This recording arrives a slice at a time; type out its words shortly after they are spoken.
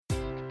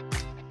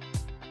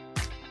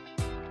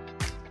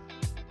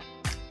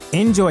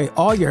Enjoy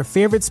all your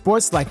favorite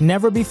sports like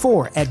never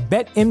before at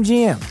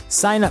BetMGM.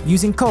 Sign up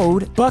using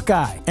code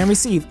Buckeye and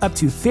receive up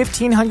to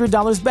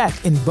 $1,500 back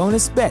in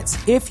bonus bets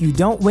if you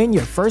don't win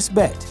your first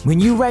bet. When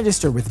you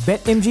register with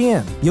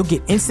BetMGM, you'll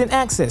get instant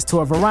access to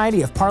a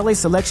variety of parlay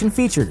selection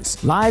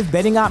features, live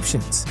betting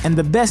options, and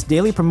the best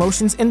daily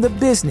promotions in the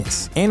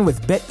business. And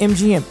with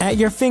BetMGM at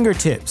your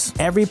fingertips,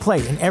 every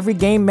play and every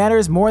game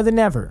matters more than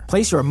ever.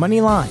 Place your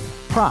money line,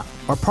 prop,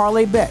 or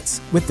parlay bets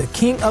with the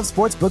king of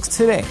sportsbooks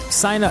today.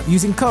 Sign up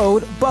using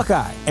code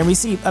Buckeye and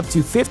receive up to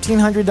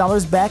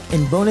 $1,500 back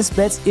in bonus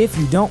bets if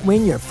you don't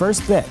win your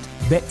first bet.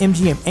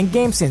 BetMGM and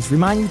GameSense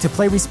remind you to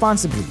play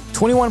responsibly.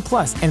 21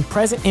 plus and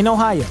present in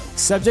Ohio,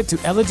 subject to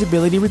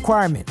eligibility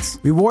requirements.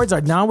 Rewards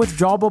are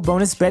non-withdrawable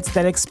bonus bets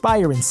that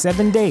expire in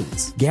 7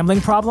 days. Gambling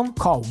problem?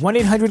 Call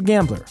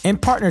 1-800-GAMBLER. In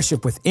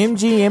partnership with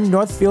MGM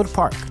Northfield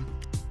Park.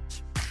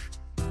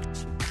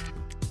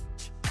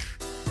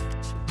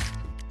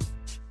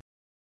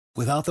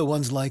 Without the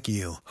ones like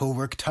you, who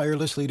work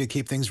tirelessly to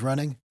keep things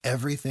running,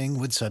 everything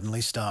would suddenly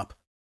stop.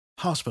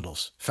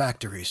 Hospitals,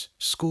 factories,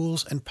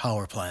 schools, and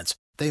power plants,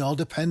 they all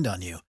depend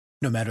on you.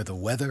 No matter the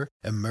weather,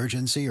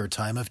 emergency, or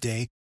time of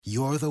day,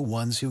 you're the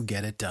ones who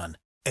get it done.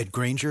 At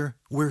Grainger,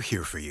 we're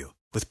here for you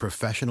with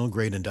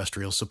professional-grade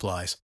industrial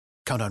supplies.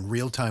 Count on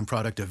real-time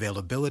product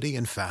availability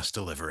and fast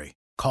delivery.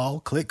 Call,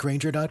 click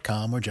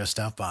Grainger.com, or just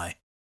stop by.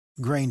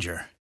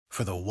 Grainger,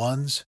 for the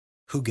ones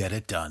who get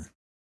it done.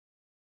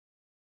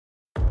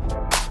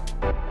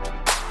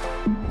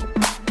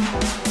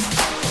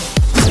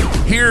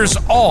 Here's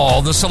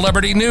all the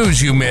celebrity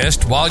news you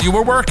missed while you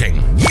were working.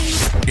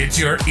 It's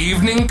your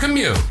evening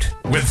commute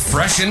with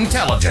fresh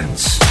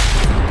intelligence.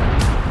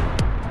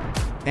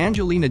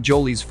 Angelina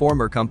Jolie's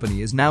former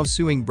company is now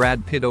suing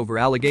Brad Pitt over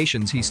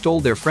allegations he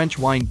stole their French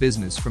wine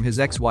business from his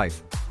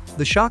ex-wife.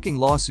 The shocking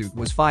lawsuit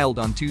was filed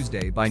on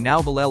Tuesday by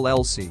Nouvel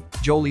LLC,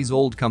 Jolie's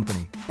old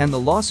company, and the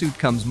lawsuit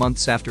comes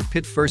months after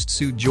Pitt first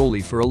sued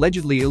Jolie for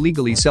allegedly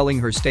illegally selling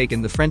her stake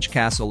in the French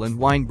castle and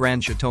wine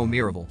brand Chateau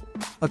Miraval.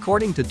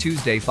 According to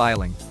Tuesday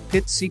filing,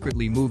 Pitt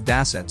secretly moved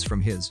assets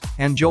from his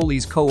and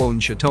Jolie's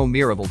co-owned Chateau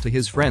Miraval to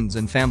his friends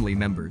and family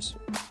members.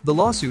 The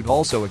lawsuit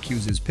also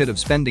accuses Pitt of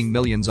spending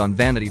millions on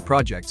vanity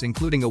projects,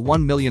 including a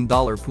 $1 million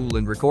pool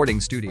and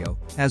recording studio,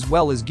 as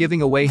well as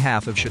giving away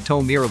half of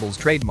Chateau Miraval's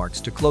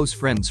trademarks to close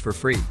friends for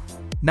free.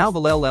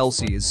 Nouvel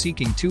LLC is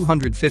seeking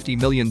 $250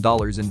 million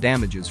in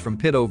damages from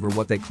Pitt over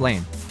what they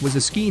claim was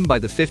a scheme by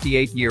the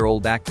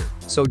 58-year-old actor,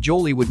 so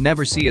Jolie would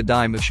never see a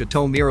dime of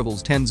Chateau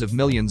Miraval's tens of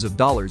millions of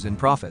dollars in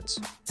profits.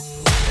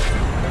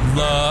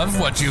 Love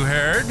what you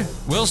heard?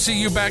 We'll see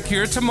you back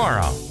here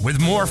tomorrow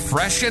with more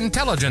fresh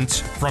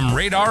intelligence from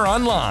Radar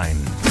Online.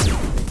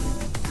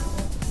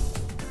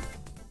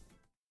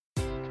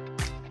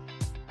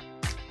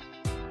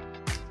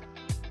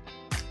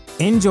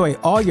 Enjoy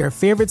all your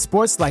favorite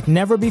sports like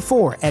never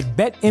before at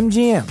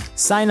BetMGM.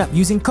 Sign up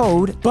using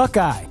code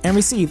Buckeye and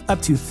receive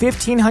up to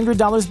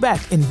 $1,500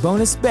 back in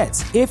bonus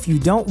bets if you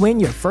don't win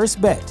your first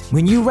bet.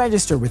 When you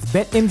register with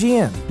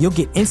BetMGM, you'll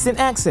get instant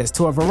access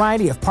to a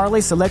variety of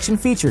parlay selection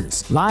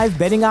features, live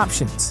betting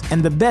options,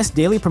 and the best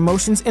daily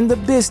promotions in the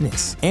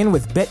business. And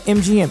with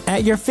BetMGM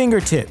at your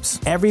fingertips,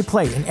 every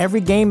play and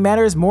every game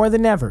matters more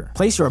than ever.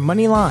 Place your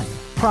money line,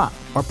 prop,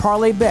 or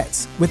parlay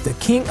bets with the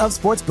king of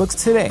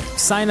sportsbooks today.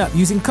 Sign up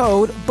using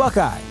code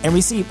Buckeye and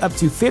receive up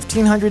to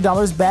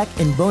 $1,500 back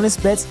in bonus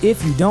bets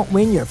if you don't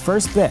win your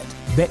first bet.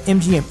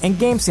 BetMGM and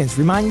GameSense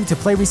remind you to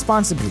play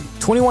responsibly.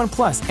 21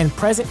 plus and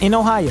present in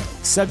Ohio,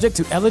 subject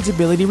to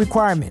eligibility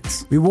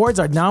requirements. Rewards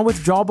are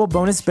non-withdrawable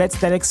bonus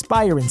bets that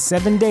expire in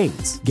 7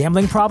 days.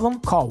 Gambling problem?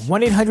 Call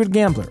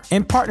 1-800-GAMBLER.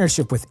 In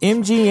partnership with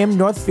MGM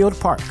Northfield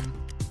Park.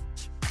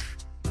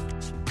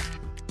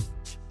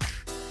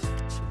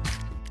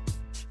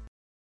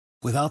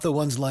 Without the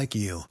ones like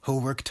you,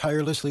 who work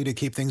tirelessly to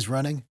keep things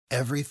running,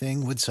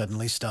 everything would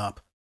suddenly stop.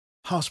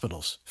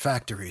 Hospitals,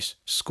 factories,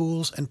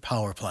 schools, and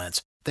power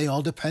plants, they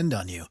all depend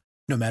on you.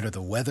 No matter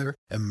the weather,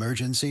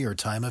 emergency, or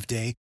time of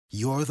day,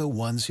 you're the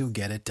ones who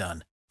get it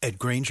done. At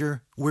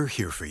Grainger, we're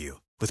here for you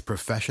with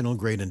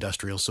professional-grade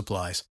industrial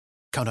supplies.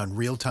 Count on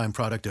real-time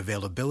product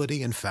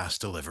availability and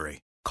fast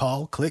delivery.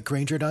 Call, click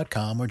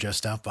Grainger.com, or just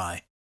stop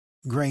by.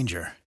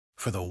 Grainger,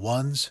 for the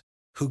ones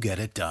who get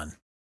it done.